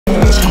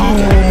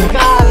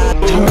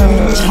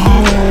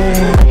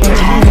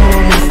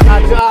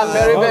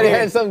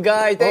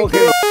awesome guy. Thank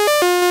you.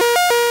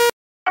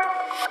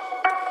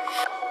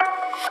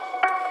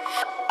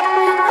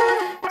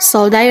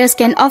 Soldiers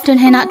can often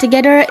hang out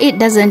together. It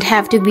doesn't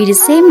have to be the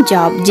same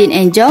job. Jin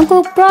and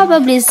Jungkook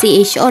probably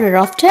see each other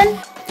often.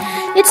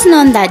 It's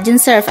known that Jin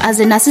serves as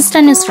an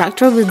assistant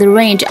instructor with the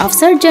range of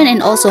sergeant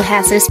and also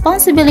has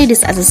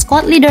responsibilities as a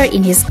squad leader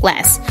in his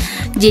class.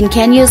 Jin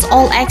can use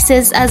all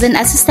access as an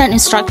assistant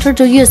instructor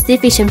to use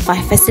Division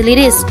 5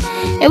 facilities.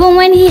 Even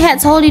when he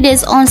had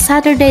holidays on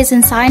Saturdays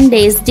and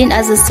Sundays, Jin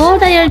as a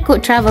soldier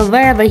could travel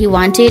wherever he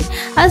wanted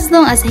as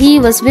long as he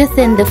was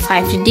within the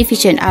 5th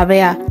Division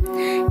area.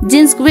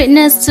 Jin's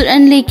greatness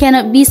certainly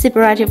cannot be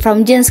separated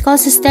from Jin's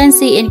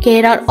consistency in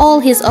carrying out all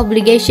his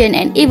obligations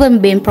and even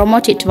being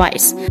promoted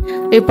twice.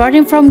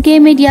 Reporting from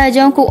K-Media,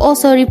 Jungkook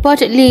also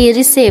reportedly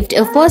received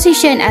a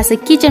position as a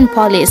kitchen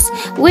police,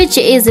 which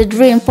is a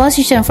dream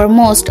position for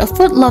most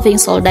food-loving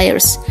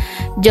soldiers.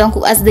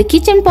 Jungkook as the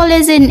kitchen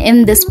police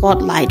in the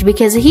spotlight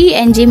because he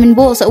and Jimin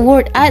both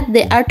work at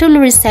the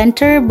artillery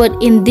center but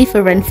in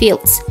different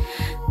fields.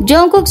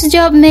 Jungkook's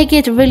job makes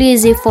it really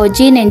easy for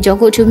Jin and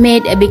Jungkook to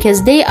meet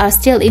because they are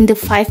still in the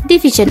 5th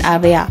Division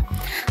area.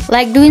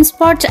 Like doing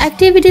sports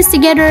activities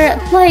together,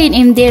 playing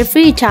in their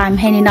free time,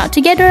 hanging out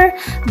together,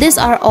 these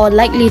are all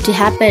likely to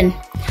happen.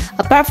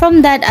 Apart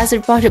from that, as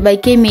reported by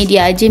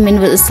K-Media, Jimin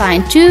was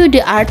assigned to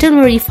the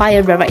Artillery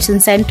Fire Direction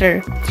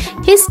Center.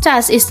 His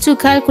task is to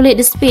calculate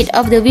the speed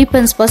of the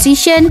weapon's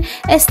position,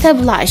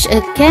 establish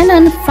a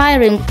cannon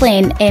firing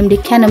plane, aim the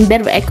cannon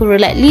very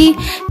accurately,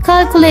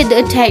 calculate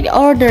the attack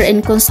order,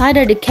 and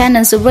consider the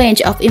cannon's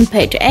range of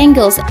impact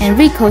angles and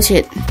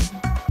ricochet.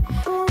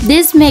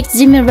 This makes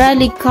Jimin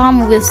rarely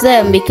come with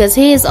them because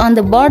he is on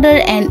the border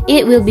and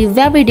it will be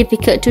very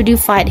difficult to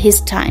divide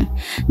his time.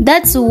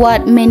 That's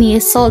what many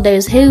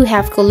soldiers who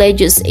have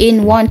colleges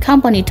in one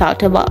company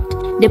talked about.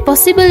 The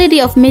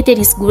possibility of meeting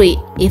is great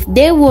if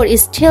their work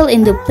is still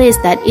in the place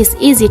that is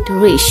easy to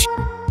reach.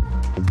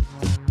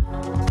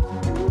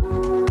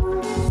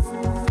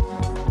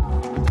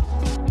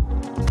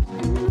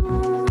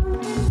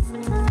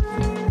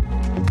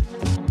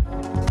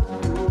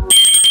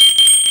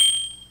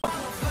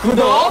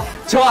 구독,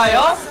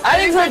 좋아요,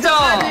 알림 설정.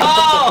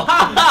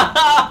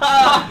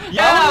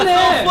 Yeah, so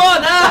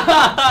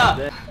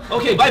fun.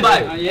 Okay, bye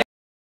bye.